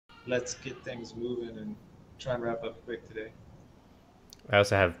let's get things moving and try and wrap up quick today. I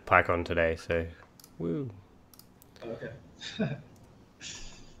also have PyCon today, so woo. Okay.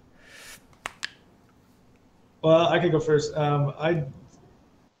 Well, I could go first. I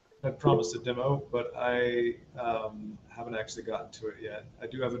had promised a demo, but I haven't actually gotten to it yet. I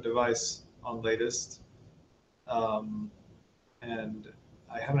do have a device on latest, um, and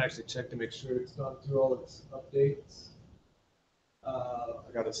I haven't actually checked to make sure it's gone through all its updates.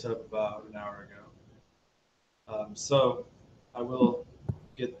 I got it set up about an hour ago. So I will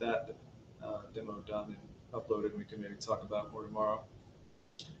get that demo done and uploaded, and we can maybe talk about more tomorrow.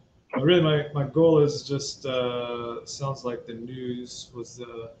 But really, my goal is just sounds like the news was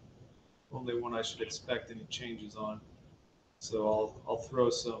the only one I should expect any changes on. So I'll throw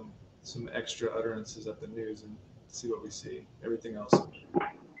some extra utterances at the news and see what we see. Everything else,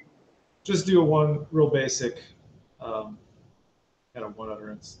 just do a one real basic um, kind of one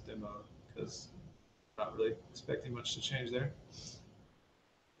utterance demo because not really expecting much to change there.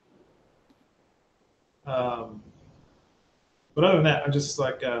 Um, but other than that, I'm just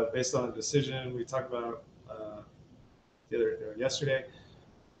like based on a decision we talked about yesterday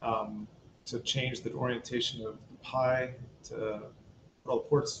um, to change the orientation of the pie to put all the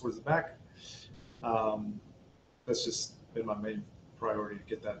ports towards the back. Um, that's just been my main priority to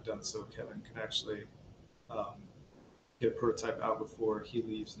get that done so Kevin can actually um, get a prototype out before he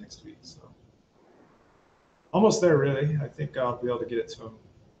leaves next week. So almost there, really. I think I'll be able to get it to him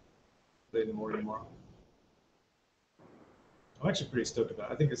late in the morning tomorrow. I'm actually pretty stoked about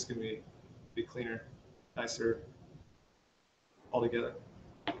it. I think it's going to be cleaner, nicer altogether.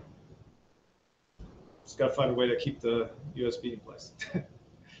 Just got to find a way to keep the USB in place.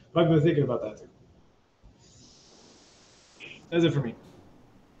 I've been thinking about that too. That's it for me.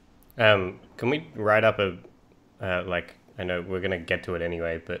 Can we write up a like? I know we're gonna get to it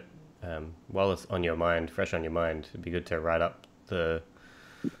anyway, but while it's on your mind, fresh on your mind, it'd be good to write up the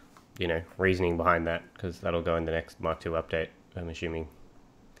reasoning behind that because that'll go in the next Mark II update. I'm assuming.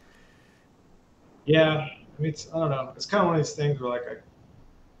 Yeah, I mean, I don't know. It's kind of one of these things where like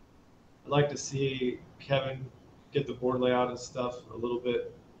I'd like to see Kevin get the board layout and stuff a little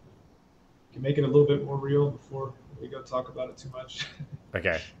bit, can make it a little bit more real before we go talk about it too much.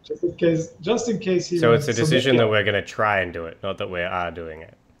 Okay. Just in case he So it's a runs. So decision maybe, that we're gonna try and do it, not that we are doing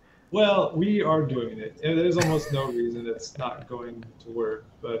it. well, we are doing it, and there's almost no reason it's not going to work.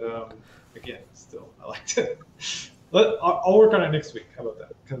 But again, still, I like to. I'll work on it next week. How about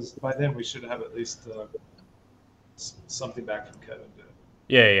that? Because by then we should have at least something back from Kevin.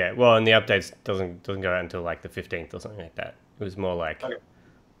 Yeah. Well, and the updates doesn't go out until like the 15th or something like that. It was more like,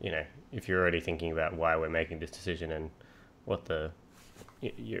 Okay. if you're already thinking about why we're making this decision and what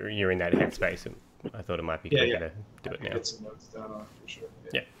you're in that headspace, and I thought it might be quicker to do it now. Get some notes down on it for sure.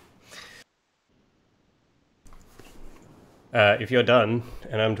 Yeah. If you're done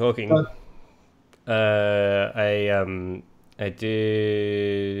and I'm talking, I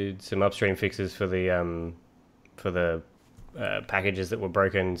did some upstream fixes for the packages that were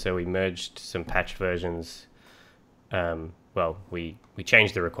broken. So we merged some patched versions. Well, we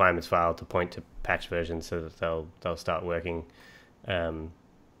changed the requirements file to point to patched versions so that they'll start working.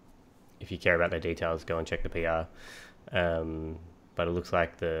 If you care about their details, go and check the PR. But it looks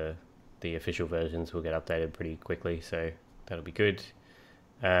like the official versions will get updated pretty quickly, so that'll be good.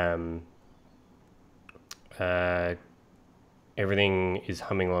 Everything is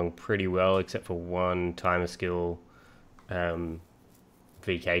humming along pretty well except for one timer skill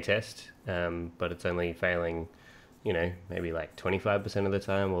VK test, but it's only failing, maybe like 25% of the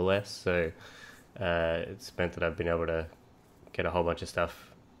time or less. So it's meant that I've been able to get a whole bunch of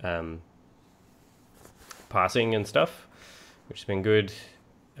stuff passing and stuff, which has been good.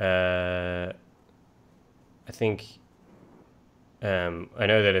 I think I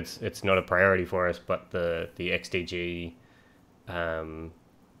know that it's not a priority for us, but the XDG, the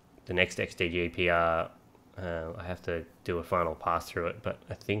next XDG PR, I have to do a final pass through it. But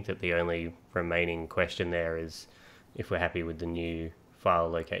I think that the only remaining question there is if we're happy with the new file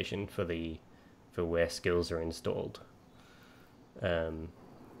location for where skills are installed. I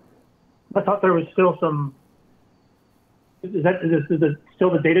thought there was still some. Is it still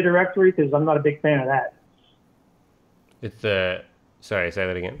the data directory? Because I'm not a big fan of that. It's the. Sorry, say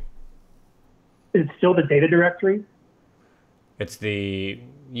that again. Is it still the data directory? It's the.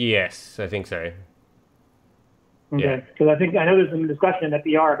 Yes, I think so. Okay. Because I know there's some discussion in the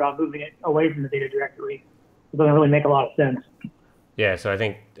PR about moving it away from the data directory. It doesn't really make a lot of sense. Yeah, so I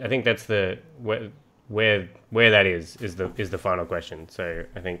think that's the where that is the final question. So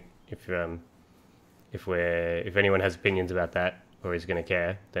I think if anyone has opinions about that, or is going to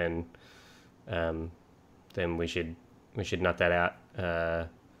care, then we should nut that out.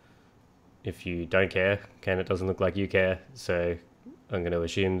 If you don't care, Ken, it doesn't look like you care, so I'm going to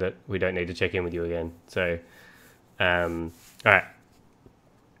assume that we don't need to check in with you again. So, all right.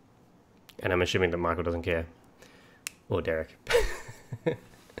 And I'm assuming that Michael doesn't care, or Derek.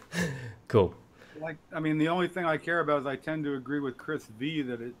 Cool. Like, I mean, the only thing I care about is I tend to agree with Chris V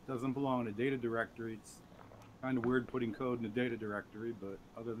that it doesn't belong in a data directory. It's kind of weird putting code in a data directory, but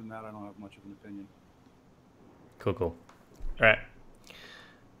other than that, I don't have much of an opinion. Cool. All right.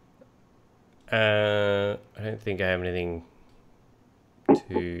 I don't think I have anything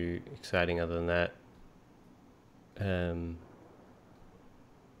too exciting other than that.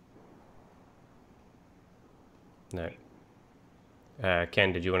 No.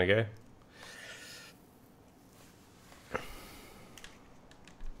 Ken, did you want to go?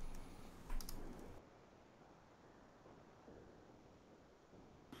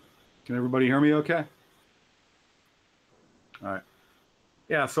 Can everybody hear me okay? All right.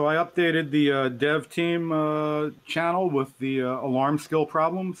 Yeah, so I updated the dev team channel with the alarm skill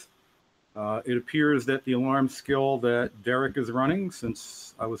problems. It appears that the alarm skill that Derek is running,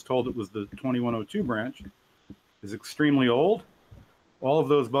 since I was told it was the 2102 branch, is extremely old. All of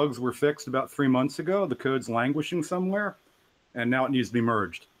those bugs were fixed about 3 months ago. The code's languishing somewhere, and now it needs to be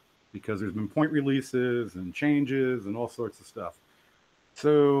merged because there's been point releases and changes and all sorts of stuff.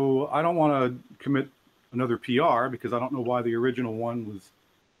 So I don't want to commit another PR because I don't know why the original one was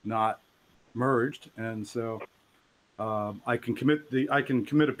not merged, and so I can commit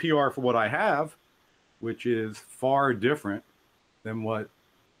a PR for what I have, which is far different than what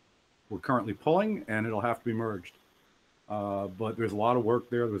we're currently pulling, and it'll have to be merged. But there's a lot of work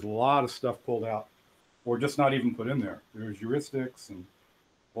there. There's a lot of stuff pulled out, or just not even put in there. There's heuristics and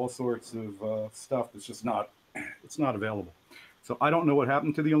all sorts of stuff that's just not available. So I don't know what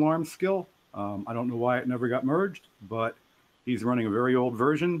happened to the alarm skill. I don't know why it never got merged, but he's running a very old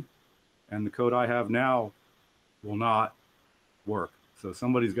version, and the code I have now will not work. So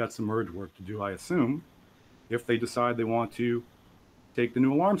somebody's got some merge work to do, I assume, if they decide they want to take the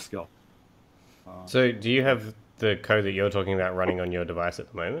new alarm skill. So do you have the code that you're talking about running on your device at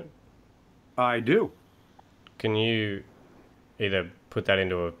the moment? I do. Can you either put that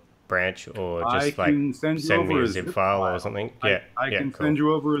into a branch or just send me a zip file or something? Yeah, I can send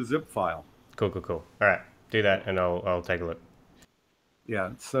you over a zip file. Cool. All right, do that and I'll take a look.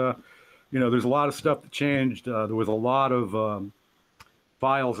 Yeah, it's there's a lot of stuff that changed. There was a lot of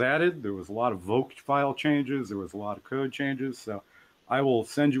files added. There was a lot of voc file changes. There was a lot of code changes. So I will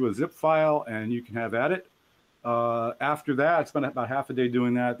send you a zip file and you can have at it. After that, I spent about half a day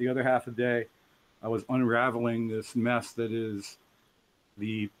doing that. The other half a day, I was unraveling this mess that is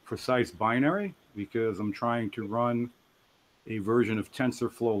the precise binary, because I'm trying to run a version of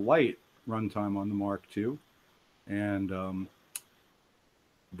TensorFlow Lite runtime on the Mark II. And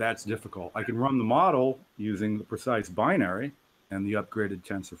that's difficult. I can run the model using the precise binary and the upgraded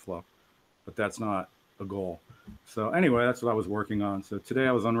TensorFlow, but that's not a goal. So anyway, that's what I was working on. So today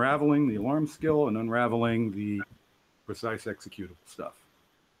I was unraveling the alarm skill and unraveling the precise executable stuff.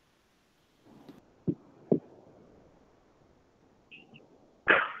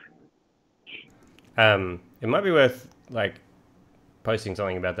 It might be worth posting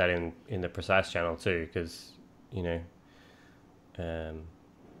something about that in the precise channel too, because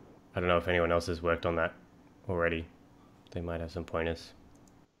I don't know if anyone else has worked on that already. They might have some pointers.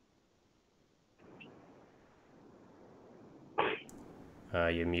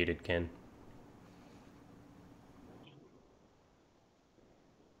 You're muted, Ken.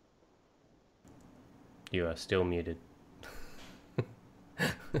 You are still muted.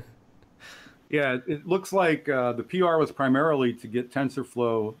 Yeah, it looks like the PR was primarily to get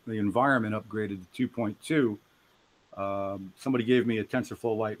TensorFlow, the environment, upgraded to 2.2. Somebody gave me a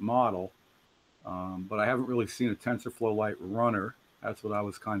TensorFlow Lite model, but I haven't really seen a TensorFlow Lite runner. That's what I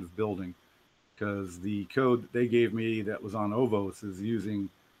was kind of building, because the code that they gave me that was on Ovos is using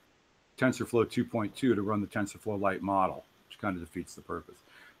TensorFlow 2.2 to run the TensorFlow Lite model, which kind of defeats the purpose.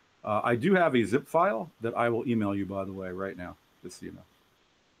 I do have a zip file that I will email you, by the way, right now, just so you know.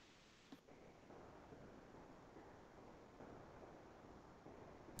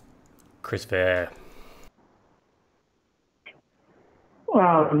 Chris Fair.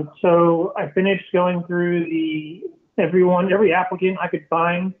 So I finished going through every applicant I could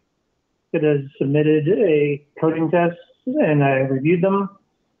find that has submitted a coding test, and I reviewed them,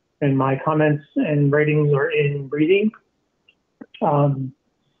 and my comments and ratings are in Breathing.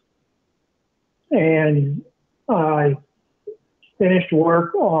 And I finished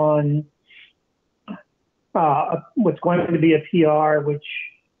work on what's going to be a PR, which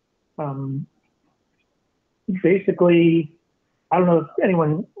basically, I don't know if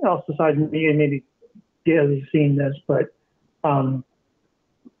anyone else besides me and maybe Gail has seen this, but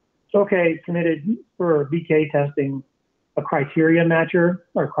OK committed for BK testing a criteria matcher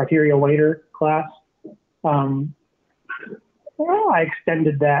or criteria weighter class. Well, I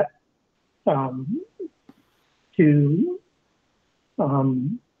extended that to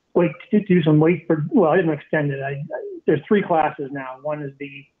wait to do some wait for. Well, I didn't extend it. There's 3 classes now. One is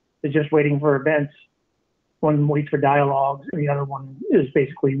just waiting for events. One waits for dialogues, and the other one is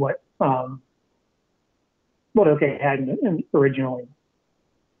basically what OK had originally.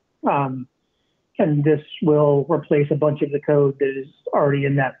 And this will replace a bunch of the code that is already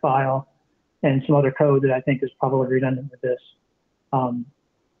in that file and some other code that I think is probably redundant with this.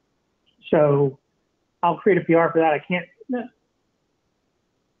 So I'll create a PR for that. I can't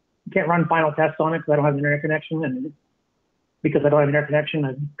run final tests on it because I don't have an internet connection, and because I don't have an internet connection,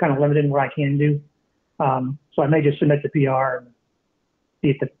 I'm kind of limited in what I can do. So I may just submit the PR and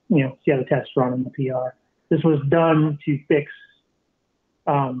see how the tests run in the PR. This was done to fix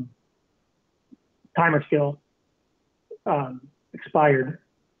timer skill expired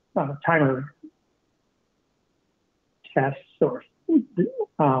timer tests or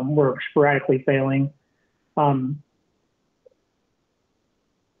were sporadically failing.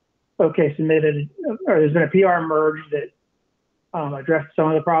 OK submitted, or there's been a PR merge that addressed some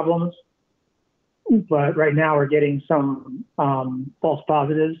of the problems, but right now we're getting some false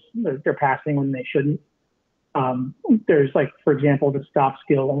positives. They're passing when they shouldn't. There's like, for example, the stop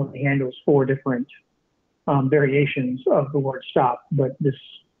skill only handles 4 different variations of the word stop, but this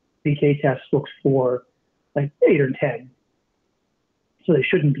BK test looks for like 8 or 10. So they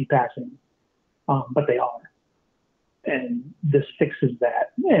shouldn't be passing, but they are. And this fixes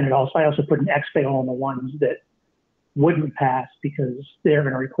that. And I also put an X fail on the ones that wouldn't pass because they're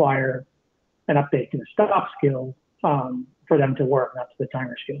going to require an update to the stop skill for them to work, not to the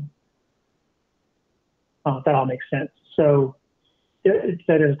timer skill. That all makes sense. So there's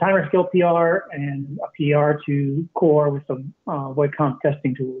a timer skill PR and a PR to core with some void comp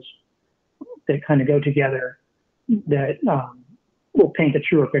testing tools that kind of go together that will paint a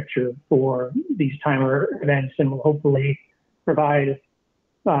truer picture for these timer events and will hopefully provide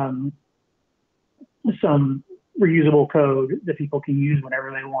some reusable code that people can use whenever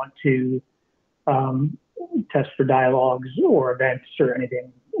they want to test for dialogues or events or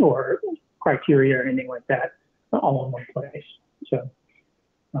anything, or criteria or anything like that, all in one place. So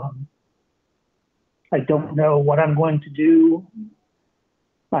I don't know what I'm going to do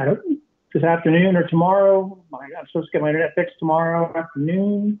this afternoon or tomorrow. I'm supposed to get my internet fixed tomorrow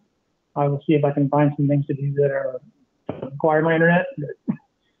afternoon. I will see if I can find some things to do that require my internet, but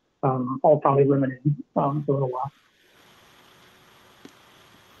all probably limited for a little while.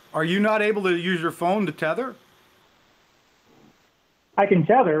 Are you not able to use your phone to tether? I can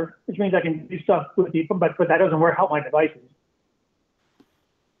tether, which means I can do stuff with people, but that doesn't help my devices.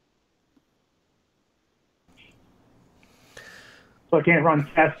 So I can't run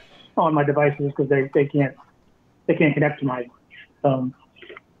tests on my devices because they can't connect to my phone.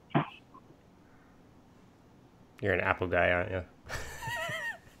 You're an Apple guy, aren't you?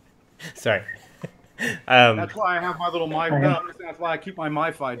 Sorry. That's why I have my little that's why I keep my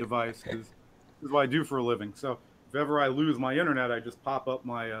MiFi device, because this is what I do for a living. So if ever I lose my internet, I just pop up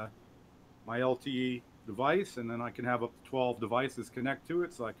my my LTE device, and then I can have up to 12 devices connect to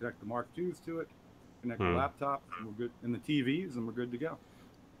it. So I connect the Mark IIs to it, connect the laptop, and we're good, and the TVs, and we're good to go.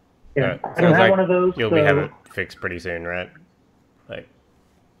 Yeah, I don't have one of those. You'll be having it fixed pretty soon, right? Like,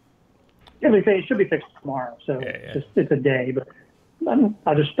 it should be fixed tomorrow. So it's a day, but I'll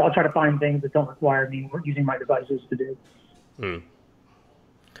try to find things that don't require me using my devices to do.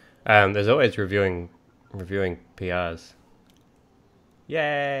 There's always reviewing PRs.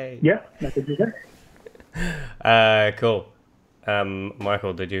 Yay! Yeah, that could do that. Cool.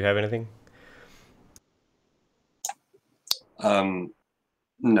 Michael, did you have anything?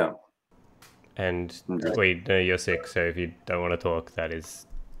 No. And we know you're sick, so if you don't want to talk, that is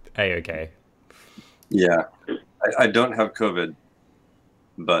A-okay. Yeah, I don't have COVID,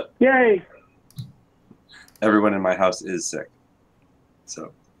 but yay! Everyone in my house is sick.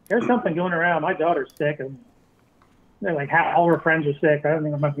 So there's something going around. My daughter's sick, and they're like all her friends are sick. I don't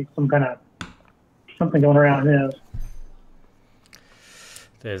think there might be some kind of something going around.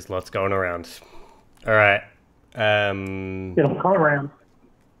 There's lots going around. All right. It'll come around.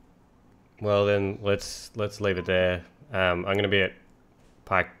 Well, then let's leave it there. I'm going to be at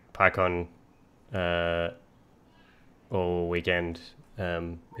PyCon all weekend,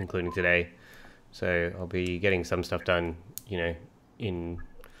 including today. so I'll be getting some stuff done, you know, in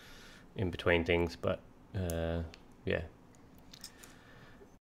between things. But yeah.